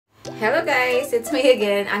Hello guys! It's me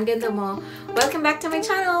again, ang ganda mo. Welcome back to my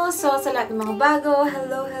channel! So, sa lahat ng mga bago,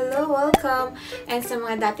 hello, welcome! And sa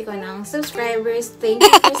mga dati ko ng subscribers, thank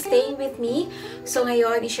you for staying with me. So,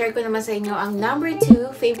 ngayon, i-share ko naman sa inyo ang number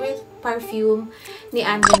 2 favorite perfume ni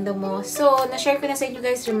Ang Ganda Mo. So, na-share ko na sa inyo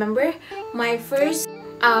guys, remember? My first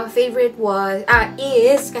favorite was,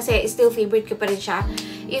 kasi still favorite ko pa rin siya,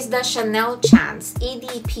 is the Chanel Chance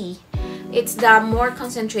EDP. It's the more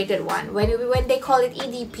concentrated one. When they call it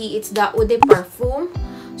EDP, it's the Eau de Perfume.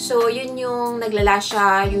 So, yun yung naglalast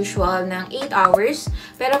siya usual ng 8 hours.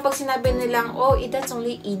 Pero pag sinabi nilang, oh, that's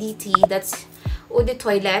only EDT, that's Eau de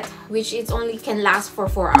Toilette, which it only can last for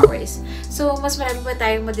 4 hours. So, mas marami pa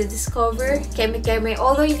tayong madidiscover. Keme-keme.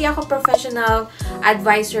 Although hindi ako professional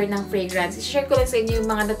advisor ng fragrance, i-share ko lang sa inyo yung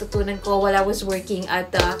mga natutunan ko while I was working at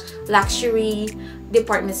the luxury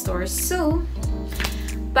department stores. So,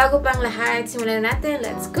 bago pang lahat, simulan natin.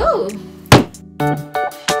 Let's go!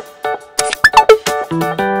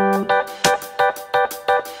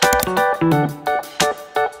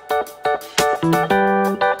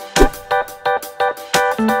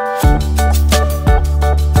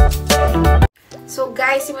 So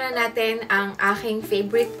guys, simulan natin ang aking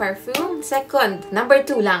favorite perfume. Second, number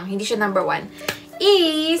 2 lang, hindi siya number 1.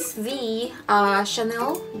 Is the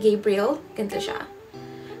Chanel Gabrielle. Ganito siya.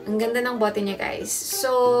 Ang ganda ng bote niya, guys.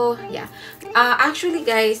 So, yeah. Actually,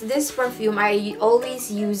 guys, this perfume, I always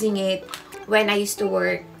using it when I used to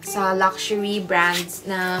work sa luxury brands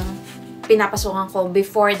na pinapasokan ko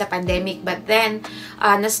before the pandemic. But then,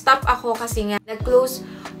 na-stop ako kasi nga nag-close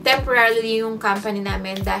temporarily yung company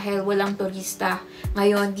namin dahil walang turista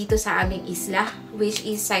ngayon dito sa aming isla, which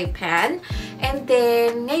is Saipan. And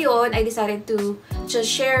then, ngayon, I decided to just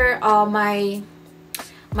share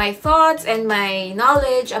my thoughts and my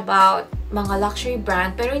knowledge about mga luxury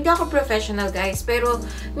brand. Pero hindi ako professional, guys. Pero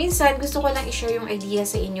minsan, gusto ko lang i-share yung idea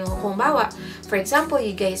sa inyo. Kung bawa, for example,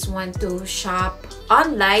 you guys want to shop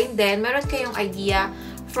online, then meron kayong idea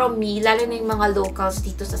from me, lalo na yung mga locals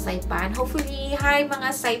dito sa Saipan. Hopefully, hi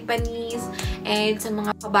mga Saipanese and sa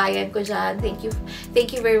mga kabayan ko dyan.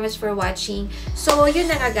 Thank you very much for watching. So, yun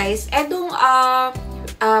na nga, guys. Etong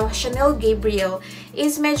Chanel Gabrielle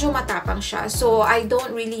is medyo matapang siya. So, I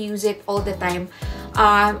don't really use it all the time.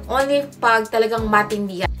 Only pag talagang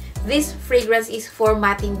matindihan. This fragrance is for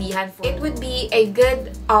matindihan. It would be a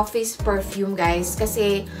good office perfume, guys.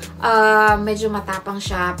 Kasi medyo matapang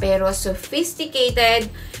siya. Pero sophisticated.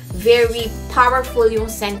 Very powerful yung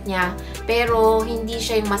scent niya. Pero hindi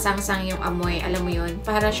siya yung masangsang yung amoy. Alam mo yun?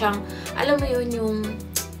 Para siyang, alam mo yun yung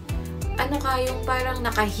yung parang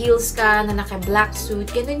naka-heels ka, na naka-black suit.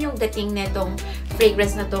 Ganun yung dating netong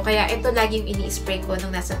fragrance na to. Kaya ito lagi yung ini-spray ko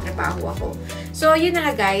nung nasa trabaho ako. So, yun na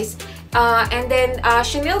nga, guys. And then,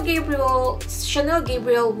 Chanel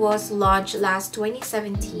Gabrielle was launched last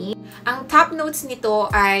 2017. Ang top notes nito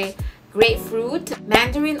ay grapefruit,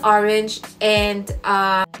 mandarin orange, and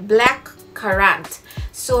black currant.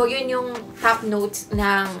 So, yun yung top notes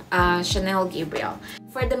ng Chanel Gabrielle.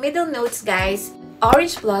 For the middle notes, guys,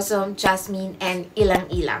 orange blossom, jasmine, and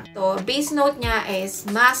ilang-ilang. So, base note niya is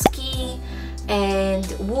musky and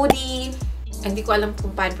woody. Hindi ko alam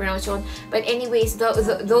kung paano pronounce yun. But anyways,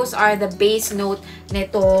 those are the base note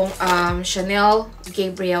nitong Chanel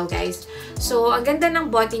Gabrielle, guys. So, ang ganda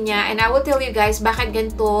ng bote niya. And I will tell you guys bakit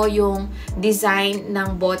ganito yung design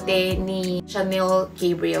ng bote ni Chanel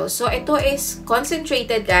Gabrielle. So, ito is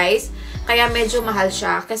concentrated, guys. Kaya medyo mahal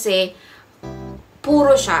siya kasi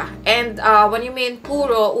puro siya. And when you mean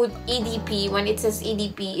puro, EDP, when it says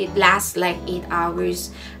EDP, it lasts like 8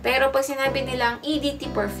 hours. Pero pag sinabi nilang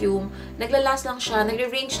EDT perfume, naglalast lang siya,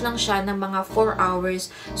 nagre-range lang siya ng mga 4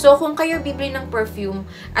 hours. So, kung kayo bibili ng perfume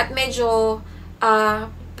at medyo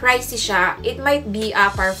pricey siya, it might be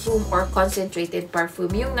a perfume or concentrated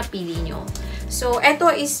perfume yung napili nyo. So, ito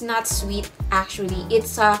is not sweet actually.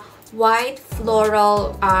 It's a white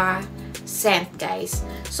floral scent, guys.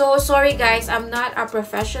 So, sorry guys, I'm not a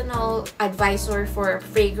professional advisor for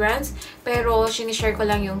fragrance, pero sinishare ko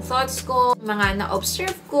lang yung thoughts ko, mga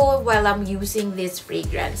na-observe ko while I'm using this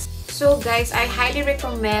fragrance. So guys, I highly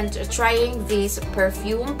recommend trying this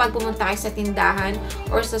perfume pag pumunta kayo sa tindahan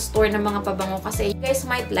or sa store ng mga pabango kasi you guys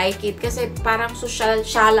might like it kasi parang social,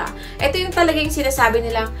 shala. Ito yung talaga yung sinasabi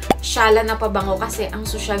nilang shala na pabango kasi ang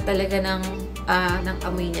social talaga ng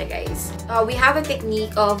amoy niya, guys. We have a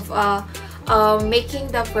technique of making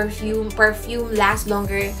the perfume last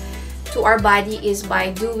longer to our body is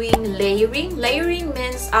by doing layering. Layering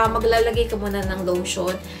means maglalagay ka muna ng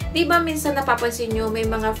lotion. Di ba minsan napapansin nyo may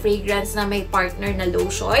mga fragrance na may partner na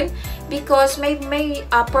lotion? Because may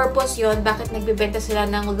purpose yon bakit nagbibenta sila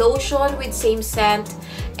ng lotion with same scent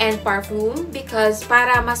and perfume. Because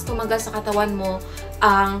para mas tumagal sa katawan mo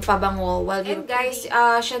ang pabango. Well, and guys,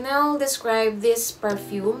 Chanel described this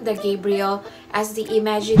perfume, the Gabrielle, as the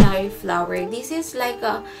imaginary flower. This is like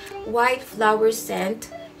a white flower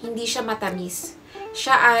scent. Hindi siya matamis.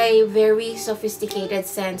 Siya ay very sophisticated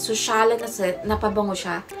scent. Sosyalan na pabango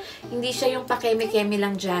siya. Hindi siya yung pakeme-keme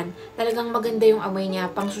lang dyan. Talagang maganda yung amoy niya,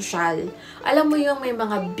 pang sosyal. Alam mo yung may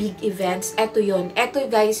mga big events, eto yun. Eto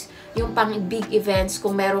guys, yung pang big events,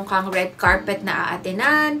 kung meron kang red carpet na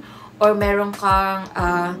aatenan, or meron kang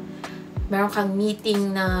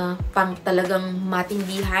meeting na pang talagang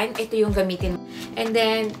matindihan, ito yung gamitin. And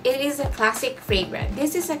then, it is a classic fragrance.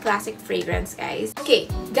 This is a classic fragrance, guys. Okay,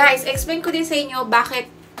 guys, explain ko din sa inyo bakit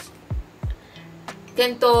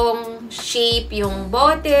ganitong shape yung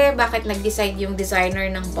bote, bakit nag-decide yung designer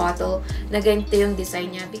ng bottle na ganito yung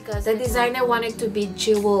design niya. Because the designer wanted to be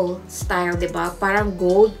jewel style, diba? Parang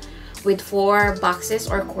gold with 4 boxes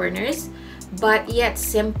or corners. But yet,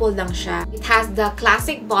 simple lang siya. It has the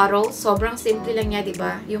classic bottle. Sobrang simple lang niya,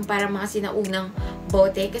 diba? Yung parang mga sinaunang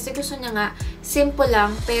bote. Kasi gusto niya nga, simple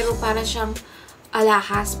lang, pero para siyang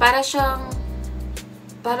alahas. Para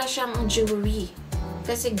siyang jewelry.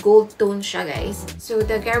 Kasi gold tone siya, guys. So,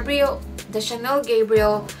 the Chanel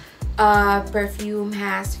Gabrielle perfume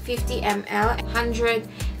has 50 ml, 100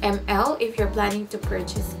 ml if you're planning to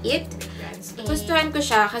purchase it. Gustuhan ko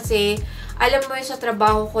siya kasi alam mo sa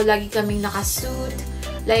trabaho ko, lagi kaming naka-suit,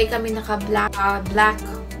 lagi kaming naka-black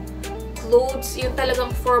clothes. Yung talagang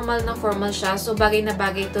formal na formal siya. So, bagay na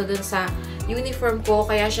bagay ito dun sa uniform ko.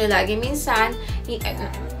 Kaya siya lagi. Minsan,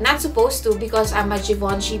 not supposed to because I'm a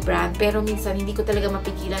Givenchy brand. Pero minsan, hindi ko talaga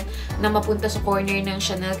mapigilan na mapunta sa corner ng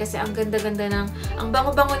Chanel. Kasi ang ganda-ganda ang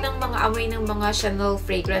bango-bango ng mga amoy ng mga Chanel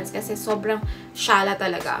fragrance. Kasi sobrang shala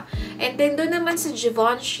talaga. And then, doon naman sa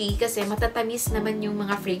Givenchy, kasi matatamis naman yung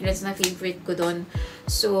mga fragrance na favorite ko doon.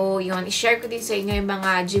 So, yun. I-share ko din sa inyo yung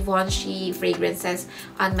mga Givenchy fragrances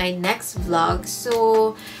on my next vlog.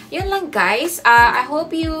 So, yun lang guys. I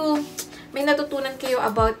hope may natutunan kayo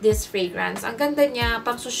about this fragrance. Ang ganda niya,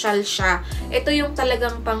 pang-sosyal siya. Ito yung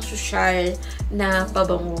talagang pang-sosyal na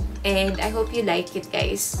pabango. And I hope you like it,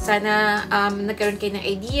 guys. Sana nagkaroon kayo ng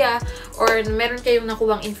idea or meron kayong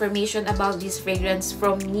nakuwang information about this fragrance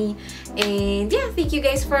from me. And yeah, thank you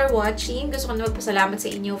guys for watching. Gusto ko na magpasalamat sa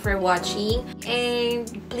inyo for watching. And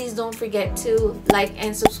please don't forget to like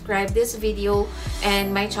and subscribe this video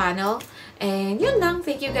and my channel. And yun lang.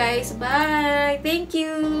 Thank you guys. Bye! Thank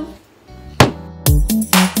you!